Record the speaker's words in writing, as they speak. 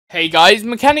Hey guys,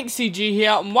 Mechanic CG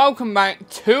here, and welcome back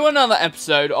to another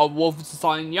episode of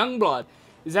Wolfenstien Youngblood.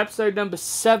 It's episode number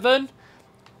 7,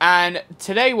 and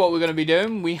today what we're going to be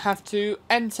doing, we have to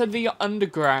enter the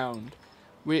underground,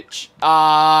 which, we've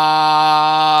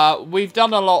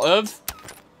done a lot of.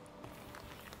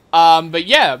 But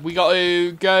yeah, we got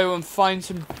to go and find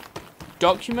some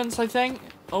documents, I think.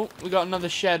 Oh, we got another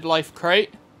shared life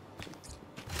crate.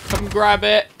 Come grab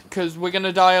it, because we're going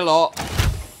to die a lot.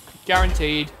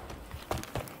 Guaranteed.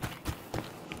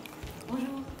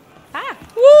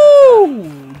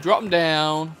 Woo! Drop them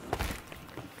down.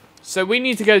 So we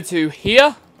need to go to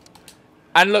here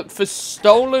and look for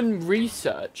stolen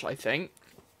research, I think.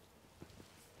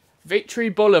 Victory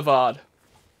Boulevard.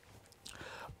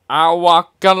 I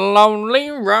walk a lonely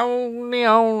road, the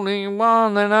only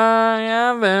one that I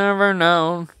have ever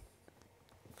known.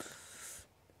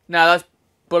 Now that's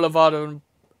Boulevard of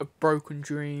Broken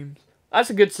Dreams. That's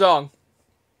a good song.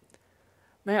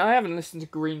 Man, I haven't listened to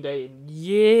Green Day in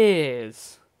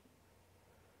years.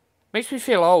 Makes me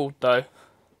feel old, though.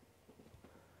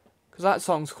 Because that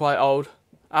song's quite old.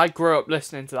 I grew up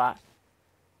listening to that.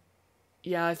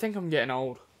 Yeah, I think I'm getting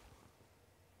old.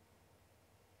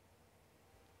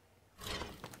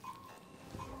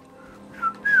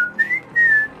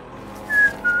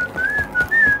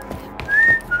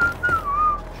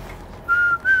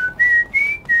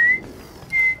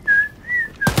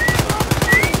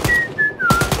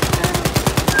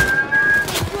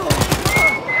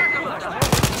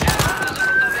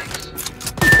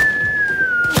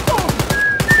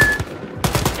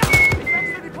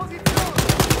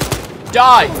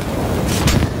 Die!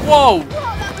 Whoa!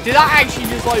 Did that actually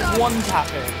just like one tap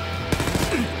it?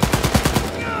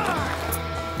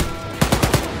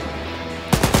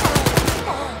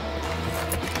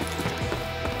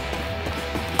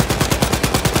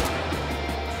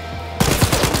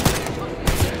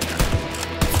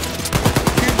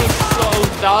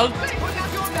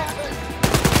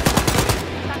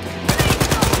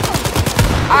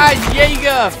 Ah,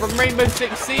 Jaeger from Rainbow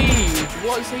Six Siege!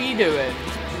 What's he doing?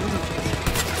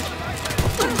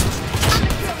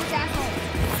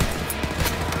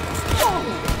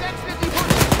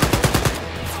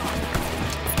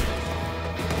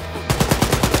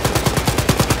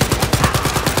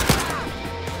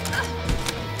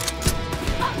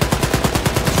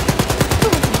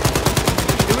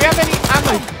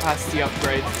 Capacity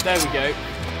upgrades. There we go.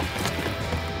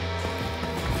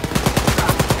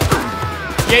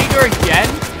 Jaeger again?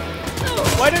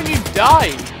 Why don't you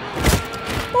die?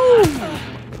 Ooh.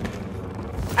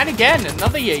 And again,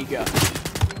 another Jaeger.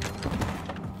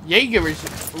 Jaeger is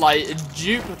like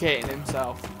duplicating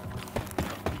himself.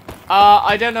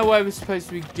 I don't know where we're supposed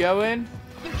to be going.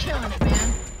 You're killing it,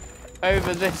 man.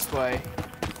 Over this way.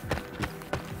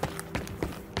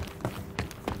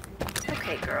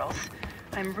 Okay, girls.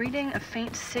 I'm reading a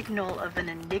faint signal of an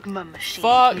Enigma machine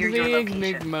Fuck near the your location.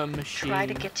 Enigma machine. Try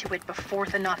to get to it before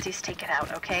the Nazis take it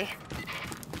out, okay?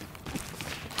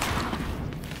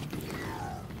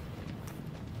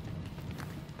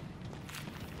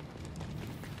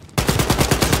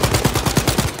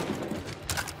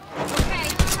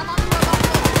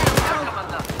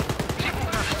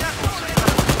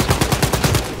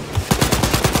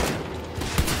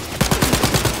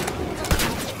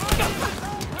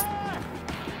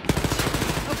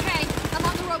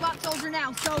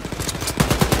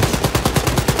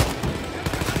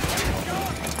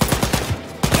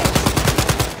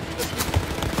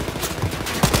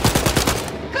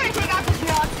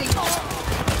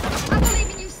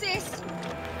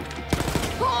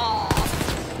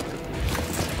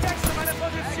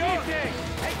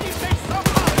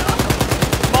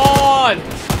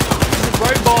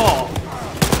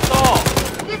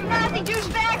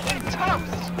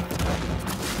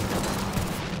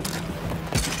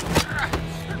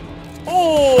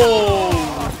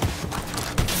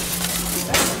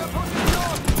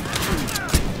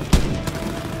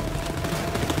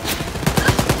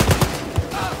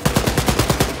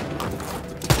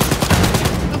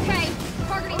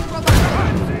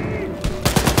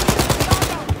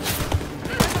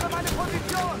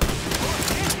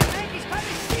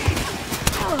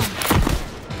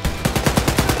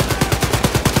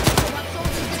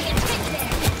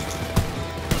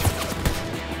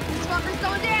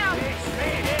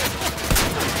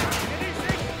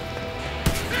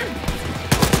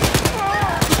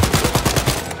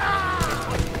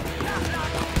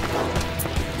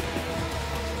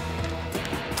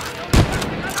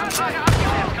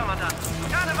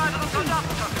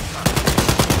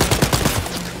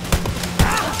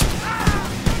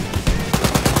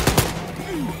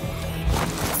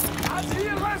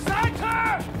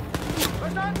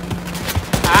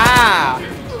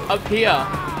 up here.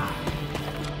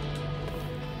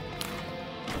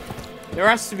 There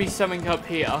has to be something up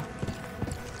here.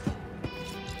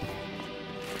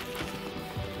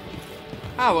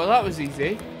 Ah, well that was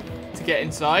easy to get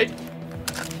inside.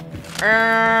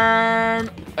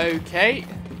 Okay.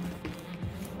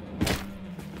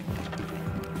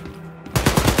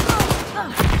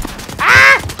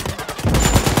 Ah!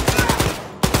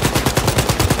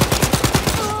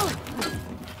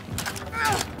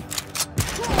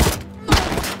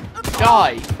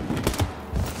 Die.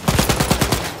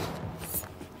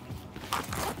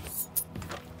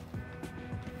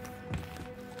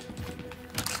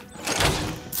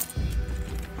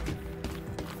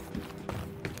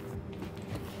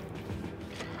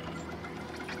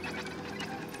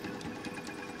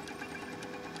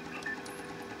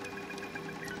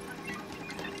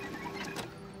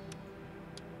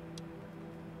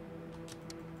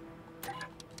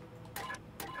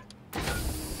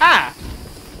 Ah!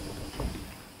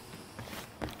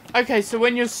 Okay, so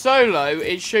when you're solo,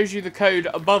 it shows you the code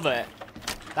above it.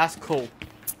 That's cool.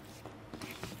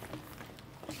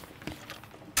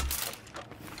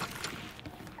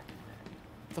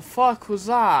 The fuck was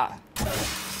that?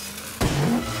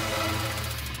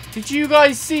 Did you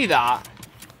guys see that?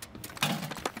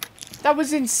 That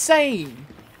was insane.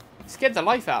 It scared the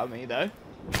life out of me, though.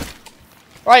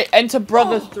 Right, enter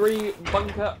Brother 3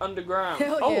 Bunker Underground.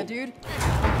 Hell yeah, dude.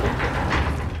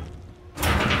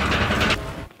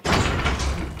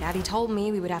 Daddy told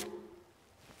me we would have...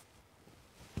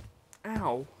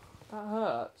 Ow. That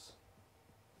hurts.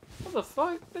 What the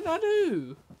fuck did I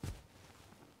do?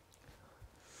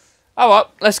 Oh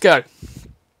well, let's go.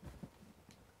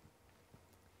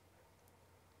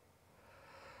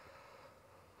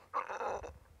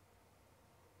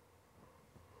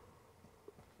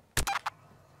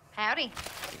 Howdy.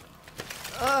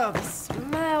 Oh, the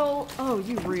smell. Oh,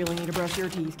 you really need to brush your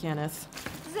teeth, Kenneth.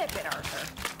 Zip it, Arthur.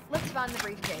 Let's find the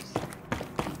briefcase.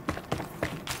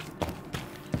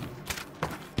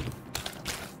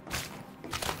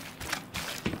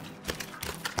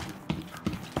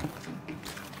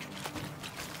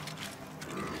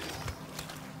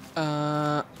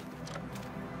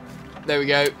 There we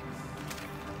go. I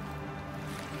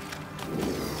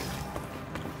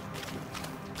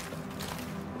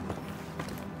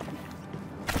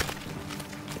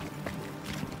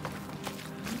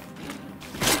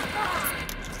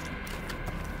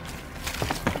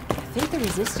think the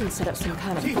Resistance set up some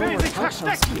kind of forward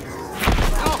outpost here.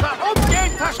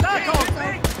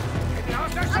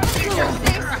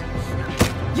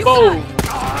 Boom!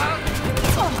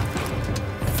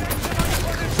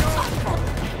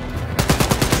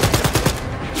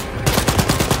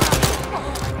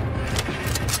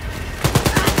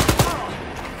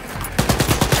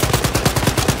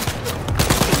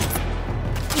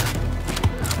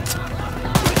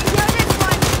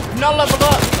 Not leveled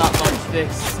up that much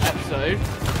this episode.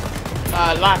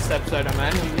 Last episode I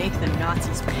meant. Make the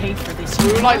Nazis pay for this.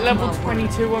 We were like level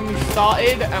 22 when we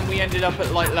started, and we ended up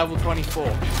at like level 24.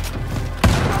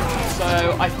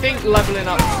 So I think leveling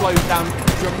up slows down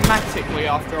dramatically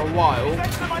after a while.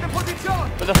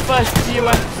 But the first few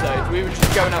episodes, we were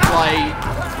just going up like,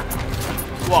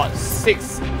 what,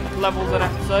 6 levels an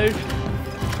episode?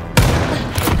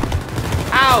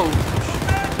 Ow!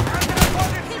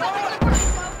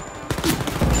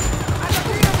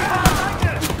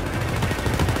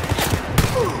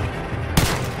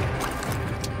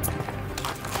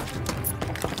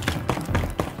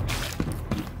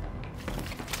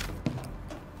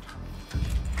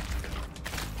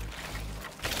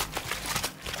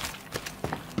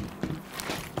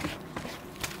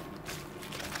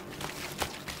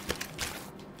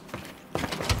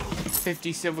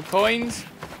 $50 silver coins.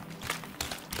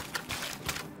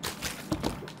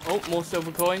 Oh, more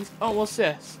silver coins. Oh, what's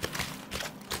this?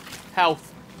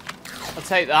 Health. I'll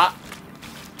take that.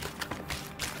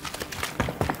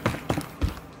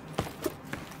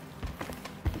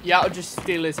 Yeah, I'll just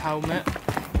steal his helmet.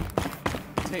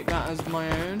 Take that as my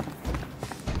own.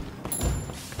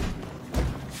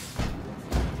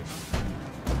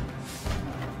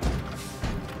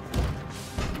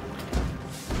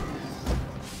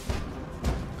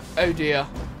 Oh dear.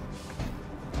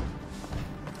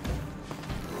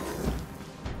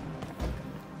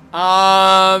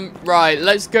 Right,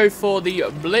 let's go for the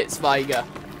Blitzweiger.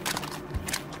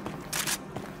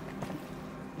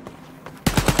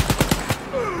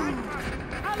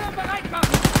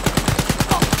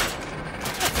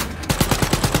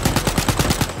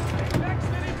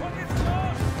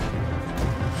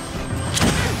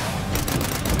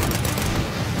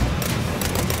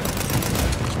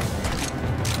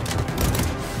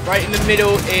 Right in the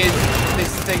middle is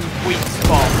this thing's weak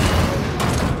spot.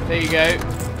 There you go.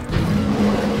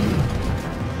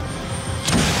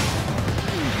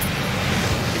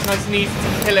 It's nice and easy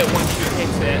to kill it once you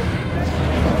hit it.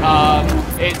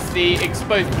 It's the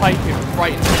exposed piping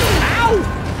right in the middle. Ow!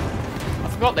 I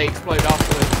forgot they explode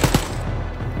afterwards.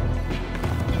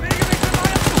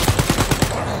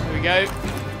 Here we go.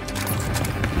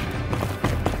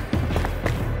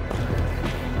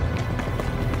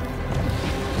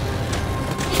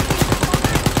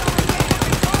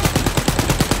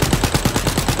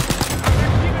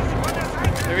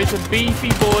 There is a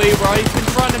beefy boy right in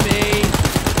front of me.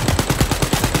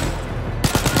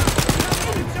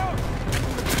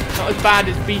 Not as bad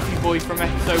as Beefy Boy from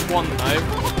episode 1 though.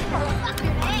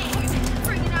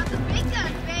 Bringing out the big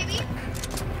guns, baby.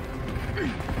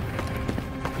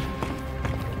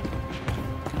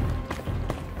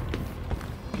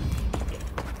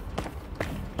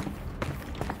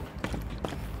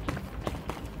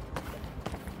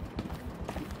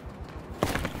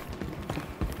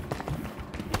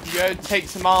 Go take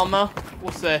some armor.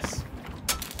 What's this?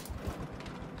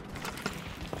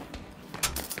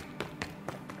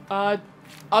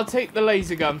 I'll take the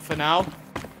laser gun for now.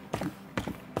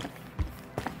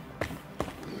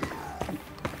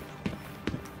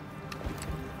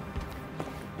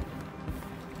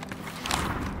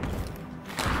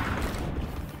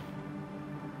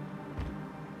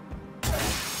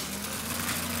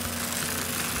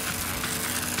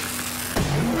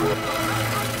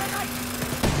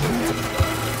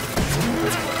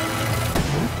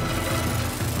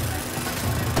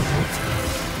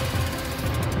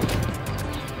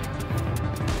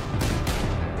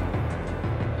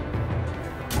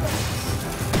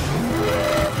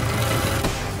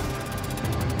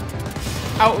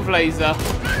 Out of laser.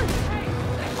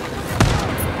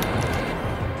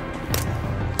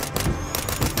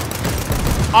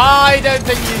 I don't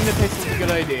think using the pistol is a good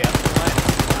idea.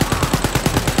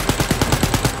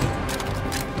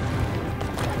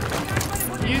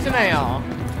 Right. Use an AR.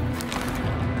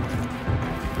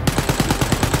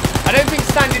 I don't think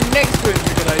standing next to him is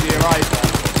a good idea either.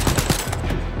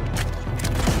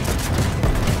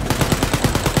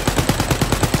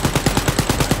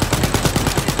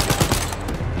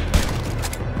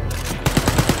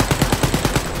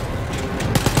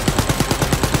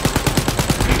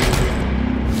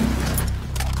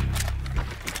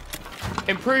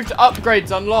 Improved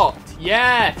upgrades unlocked.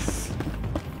 Yes.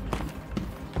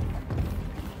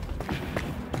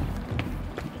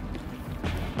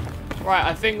 Right,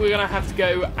 I think we're gonna have to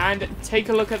go and take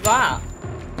a look at that.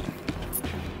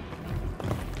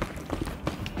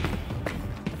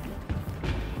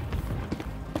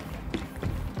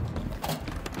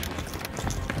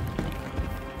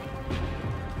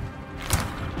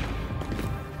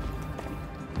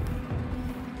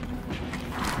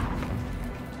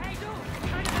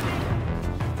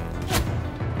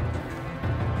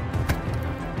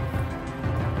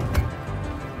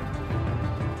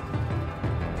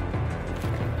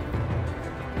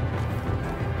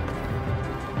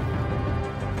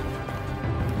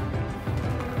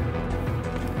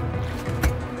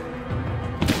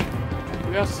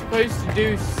 We are supposed to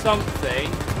do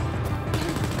something.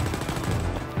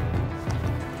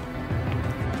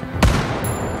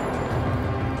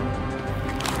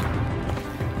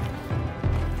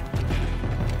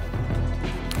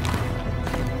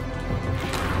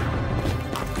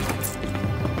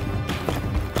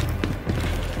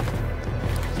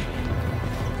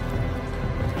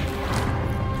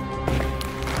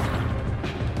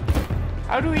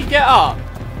 How do we get up?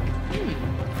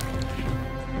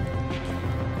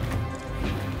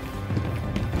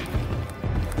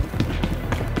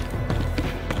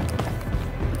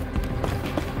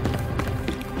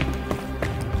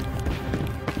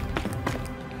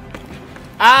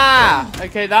 Ah!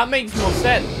 Okay, that makes more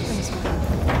sense.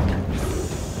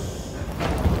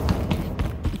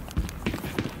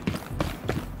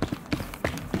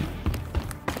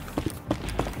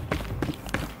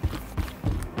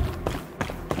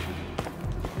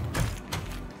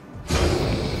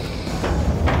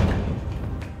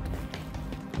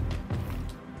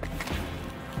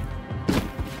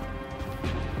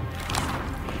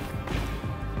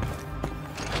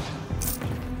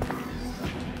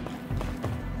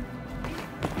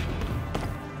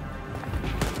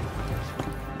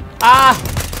 Ah!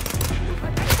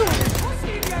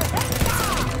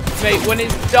 Mate, when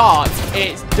it's dark,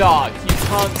 it's dark. You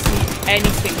can't see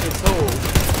anything at all.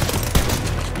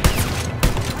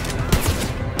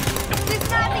 This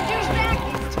knobby douchebag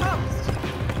is toast.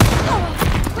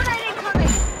 Grenade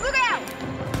incoming! Look out!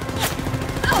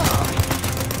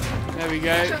 There we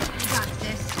go. You got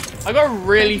this. I got a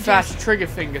really fast trigger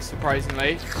finger,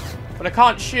 surprisingly. But I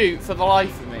can't shoot for the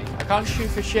life of me. I can't shoot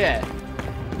for shit.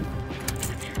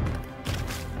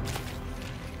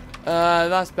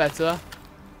 That's better.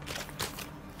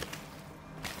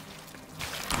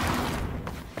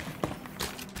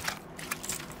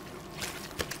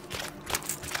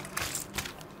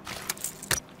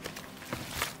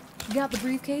 Got the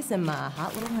briefcase in my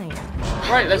hot little hand.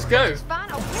 Right, let's go. It's fine.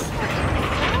 Oh, which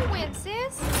one? Win,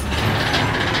 sis.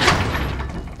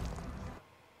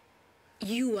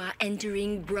 You are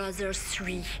entering Brother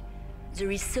 3, the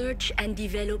research and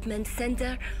development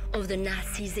center of the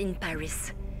Nazis in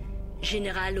Paris.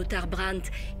 General Lothar Brandt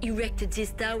erected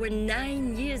this tower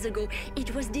 9 years ago.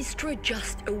 It was destroyed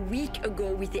just a week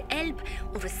ago with the help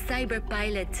of a cyber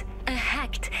pilot, a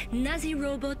hacked Nazi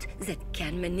robot that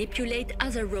can manipulate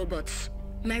other robots.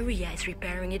 Maria is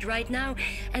repairing it right now,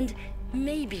 and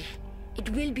maybe it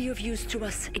will be of use to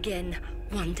us again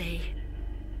one day.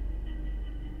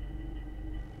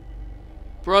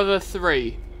 Brother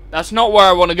 3. That's not where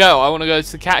I want to go. I want to go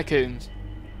to the catacombs.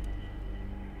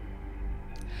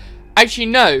 Actually,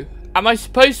 no. Am I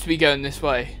supposed to be going this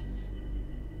way?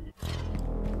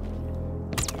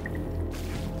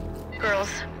 Girls,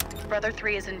 Brother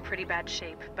 3 is in pretty bad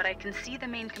shape, but I can see the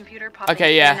main computer popping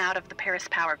Okay, in yeah. and out of the Paris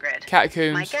power grid.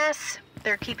 Catacombs. My guess,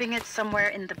 they're keeping it somewhere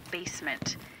in the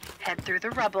basement. Head through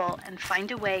the rubble and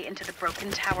find a way into the broken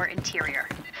tower interior.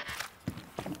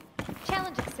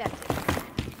 Challenge accepted.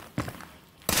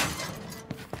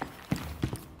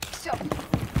 So,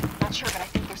 not sure, but I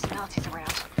think there's some Nazis around.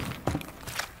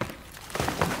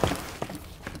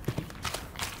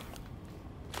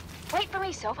 Wait for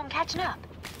me, Soph. I'm catching up.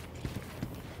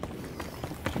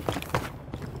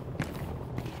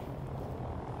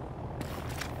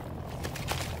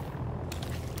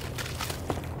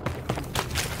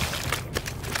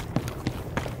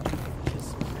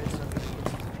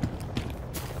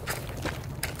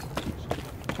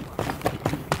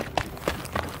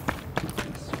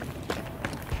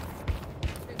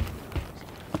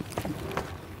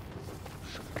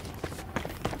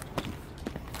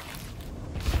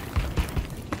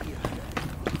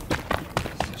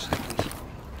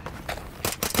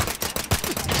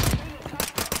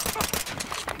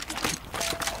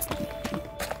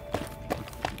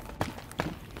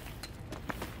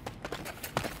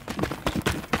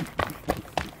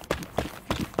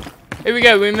 Here we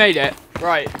go, we made it.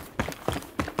 Right.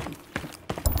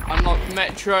 Unlock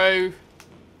metro.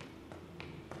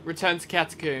 Return to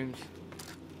catacombs.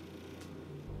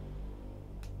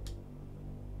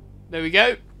 There we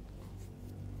go.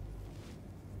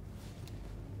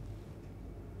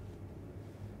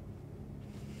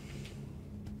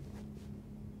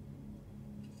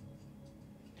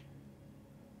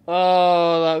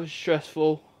 Oh, that was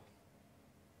stressful.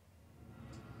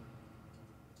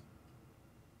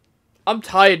 I'm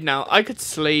tired now. I could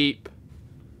sleep.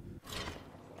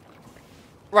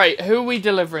 Right, who are we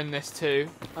delivering this to?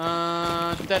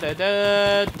 Da da da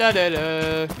da da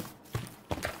da. Do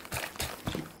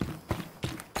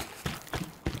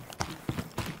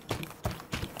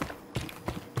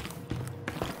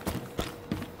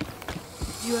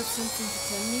you have something to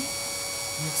tell me?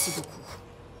 Merci beaucoup.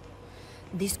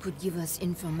 This could give us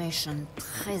information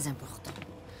très important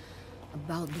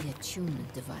about the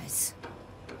attunement device.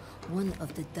 One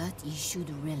of the dot-issued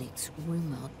relics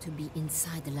rumored to be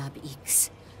inside Lab X.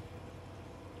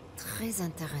 Très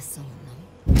intéressant,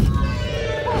 no?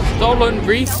 Stolen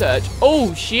research.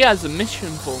 Oh, she has a mission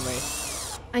for me.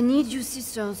 I need you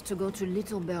sisters to go to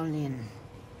Little Berlin.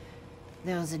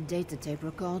 There's a data tape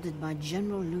recorded by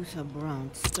General Lothar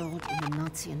Brandt stored in the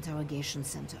Nazi interrogation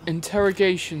center.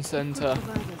 Interrogation center.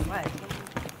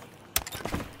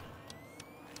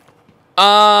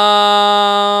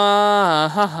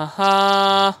 Ha ha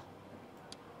ha.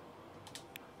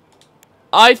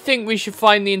 I think we should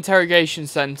find the interrogation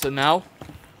center now.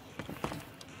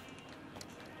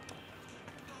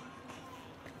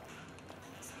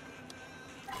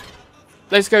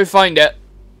 Let's go find it.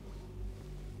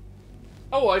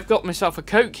 Oh, I've got myself a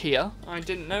Coke here. I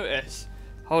didn't notice.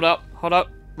 Hold up,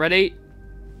 ready?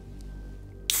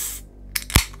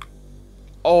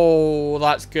 Oh,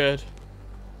 that's good.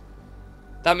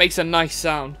 That makes a nice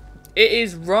sound. It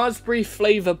is raspberry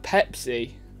flavor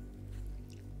Pepsi.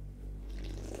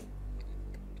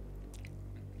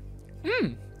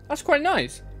 That's quite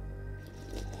nice.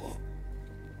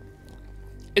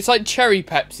 It's like cherry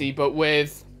Pepsi, but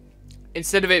with,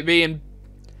 instead of it being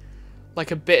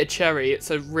like a bit of cherry, it's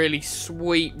a really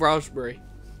sweet raspberry.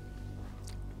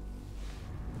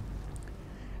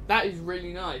 That is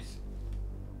really nice.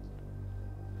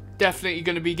 definitely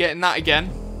going to be getting that again.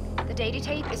 The data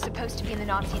tape is supposed to be in the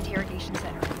Nazi interrogation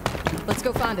center. Let's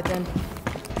go find it then.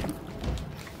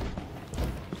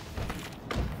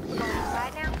 Going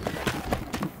inside now?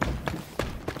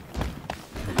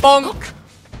 Bonk!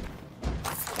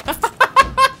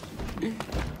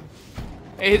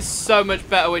 It's so much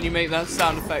better when you make that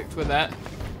sound effect with it.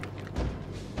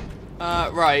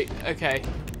 Right, okay.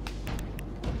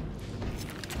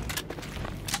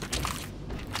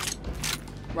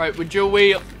 Right, we're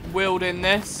dual wielding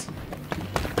this.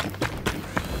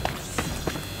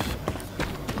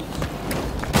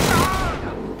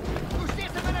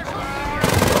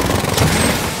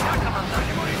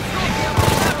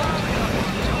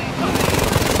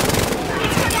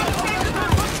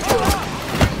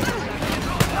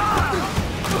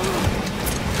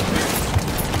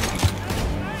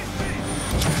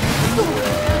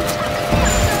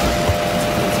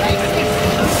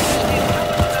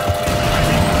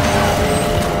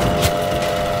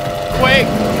 Quick!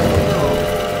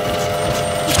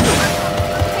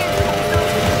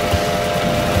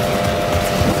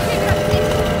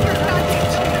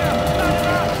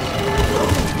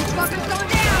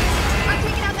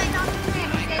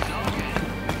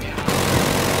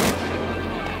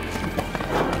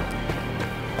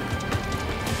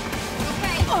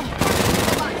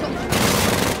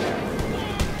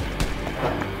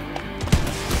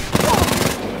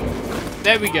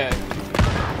 There we go.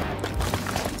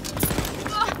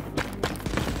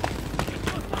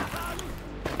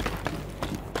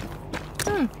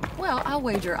 Well, I'll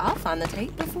wager I'll find the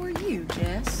tape before you,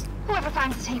 Jess. Whoever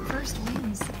finds the tape first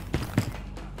wins.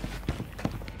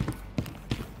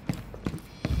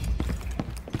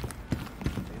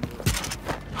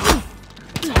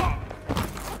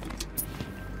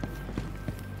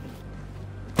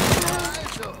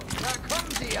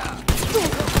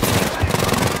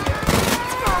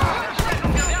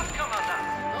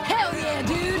 Hell yeah,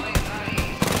 dude!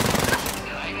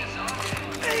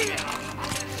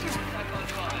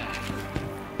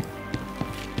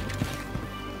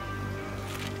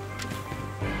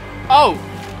 Oh!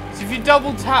 So if you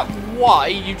double tap Y,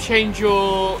 you change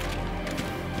your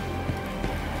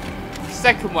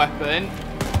second weapon,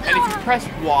 and if you press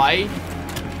Y,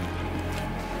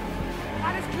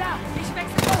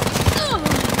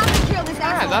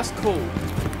 ah, that's cool.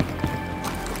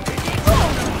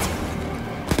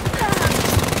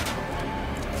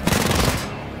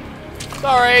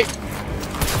 Sorry,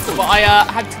 but I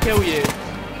had to kill you.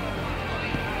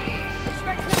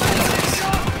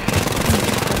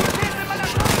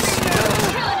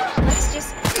 Let's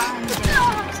just find the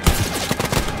tape.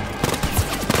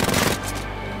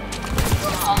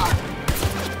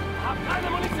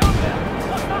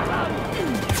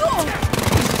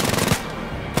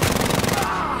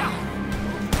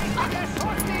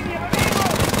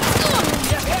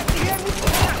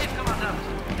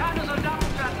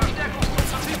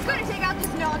 Gonna take out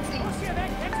this Nazi.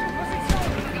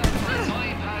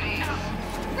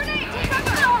 Grenade, take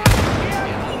cover!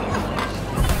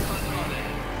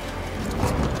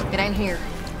 It ain't here.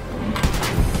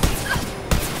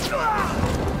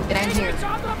 It ain't here.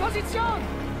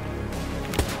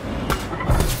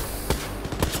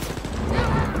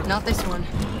 Not this one.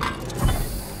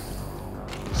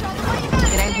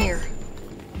 It ain't here.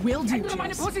 Will do,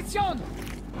 Jess.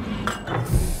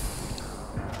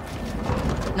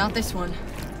 Not this one.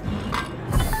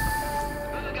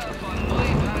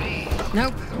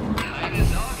 Nope.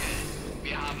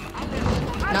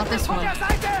 Not this one.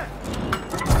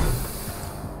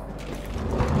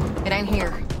 It ain't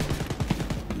here.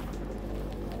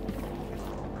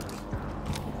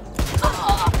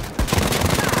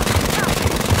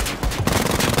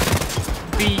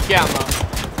 B gamma.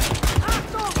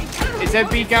 Is there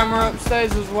B gamma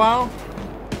upstairs as well?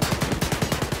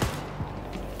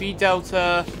 B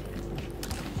delta.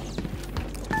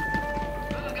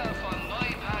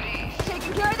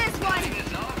 Taking care of this one.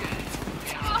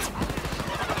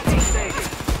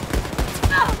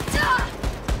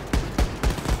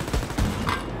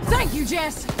 Thank you,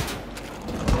 Jess.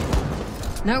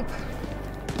 Nope.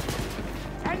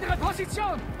 Ändere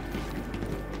Position!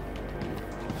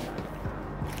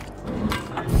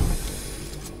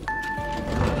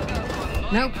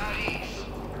 Nope.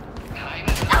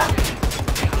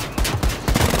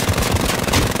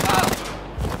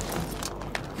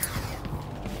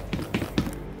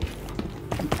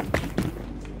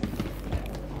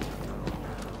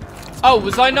 Oh,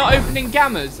 was I not opening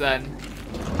gammas then?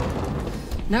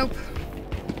 Nope.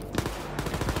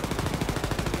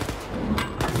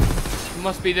 It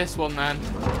must be this one then.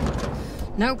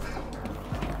 Nope.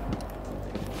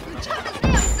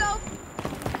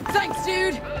 Thank Thanks,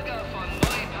 dude.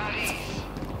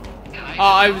 Oh,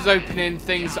 I was opening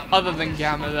things other than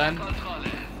Gamma then.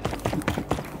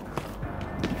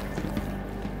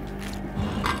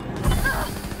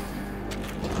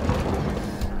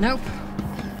 Nope.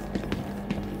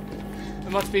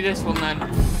 It must be this one then.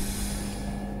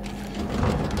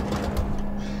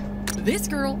 This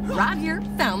girl right here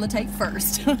found the tape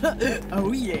first.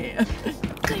 Oh yeah.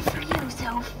 Good for you,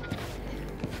 Soph.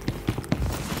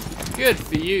 Good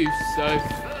for you,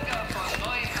 Soph.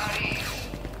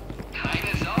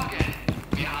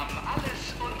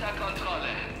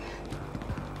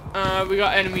 We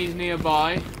got enemies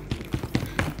nearby.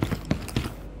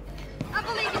 I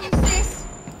believe in you, sis.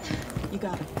 You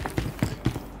got it.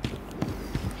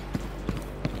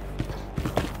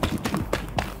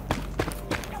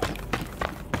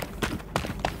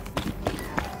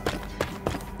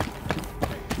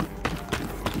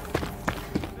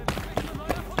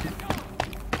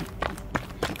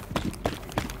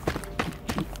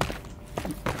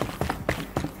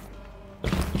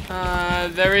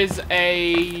 There is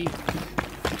a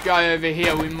guy over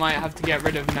here we might have to get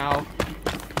rid of now.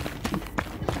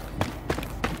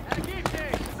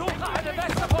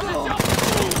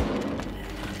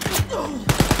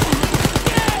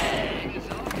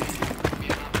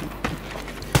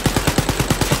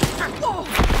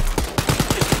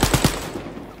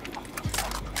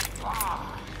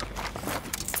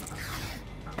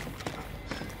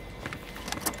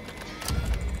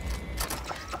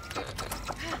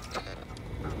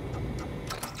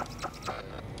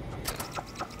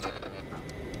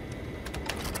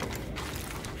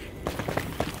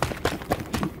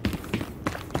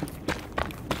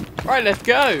 Right, let's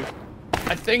go.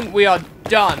 I think we are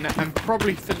done, and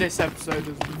probably for this episode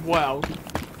as well.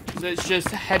 So let's just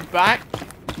head back.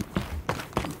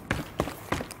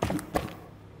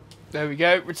 There we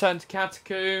go. Return to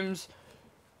catacombs.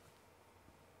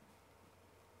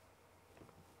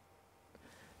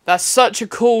 That's such a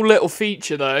cool little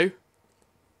feature, though.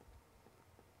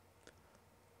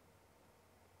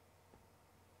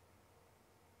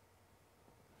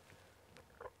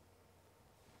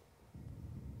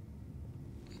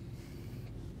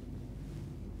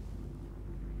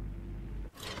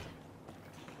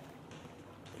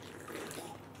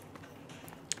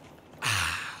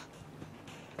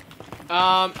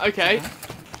 Okay.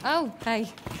 Oh, hey.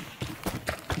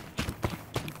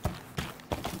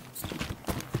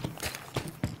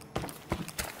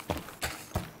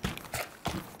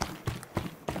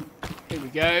 Here we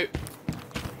go.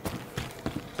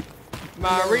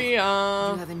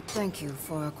 Maria! Thank you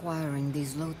for acquiring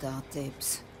these Lothar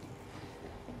tapes.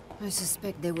 I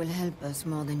suspect they will help us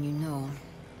more than you know.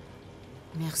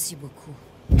 Merci beaucoup.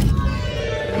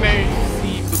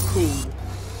 Merci beaucoup.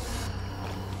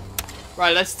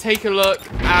 Right, let's take a look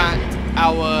at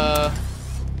our...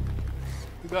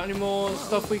 We got any more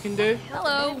stuff we can do?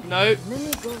 Hello. No.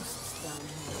 Many ghosts down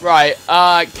here. Right,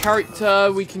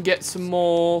 character, we can get some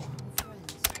more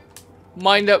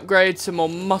mind upgrades, some more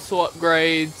muscle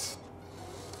upgrades.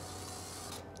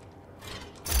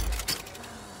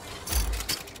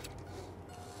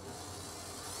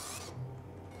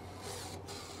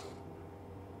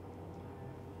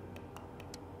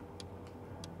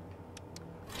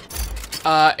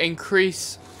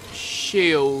 Increase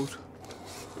shield.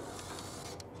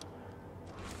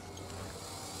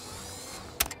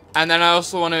 And then I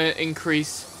also want to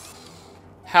increase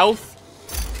health.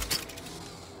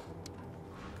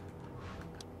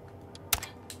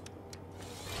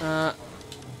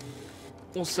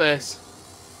 What's this?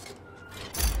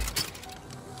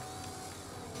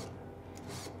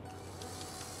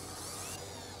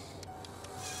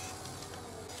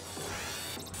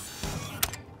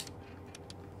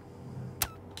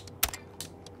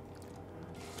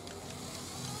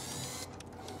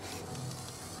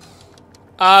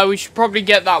 We should probably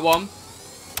get that one.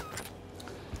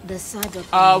 The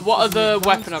cyberpunk what is an other advanced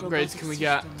weapon upgrades robotic can we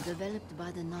get? system developed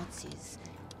by the Nazis.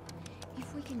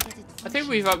 If we can get it I think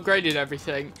we've upgraded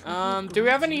everything. Do we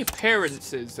have any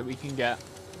appearances that we can get?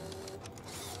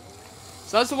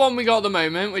 So that's the one we got at the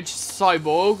moment, which is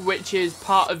Cyborg, which is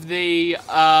part of the,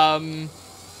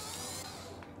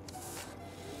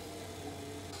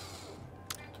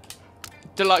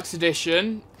 Deluxe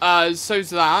Edition. So's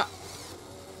that.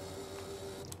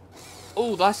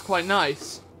 Oh, that's quite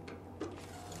nice.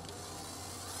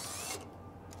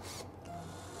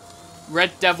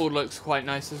 Red Devil looks quite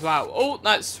nice as well. Oh,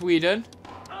 that's Sweden.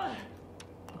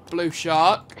 Blue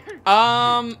Shark.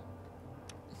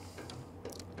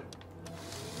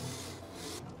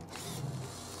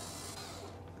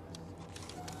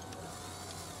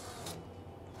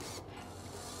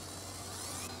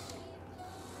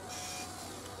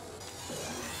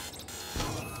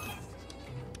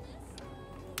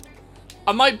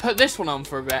 I might put this one on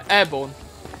for a bit. Airborne.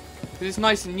 Because it's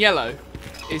nice and yellow.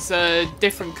 It's a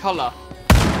different colour.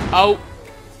 Oh.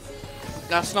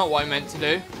 That's not what I meant to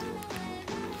do.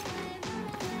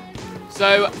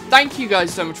 So, thank you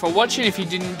guys so much for watching. If you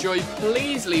did enjoy,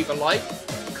 please leave a like.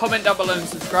 Comment down below and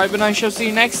subscribe. And I shall see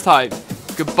you next time.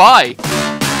 Goodbye.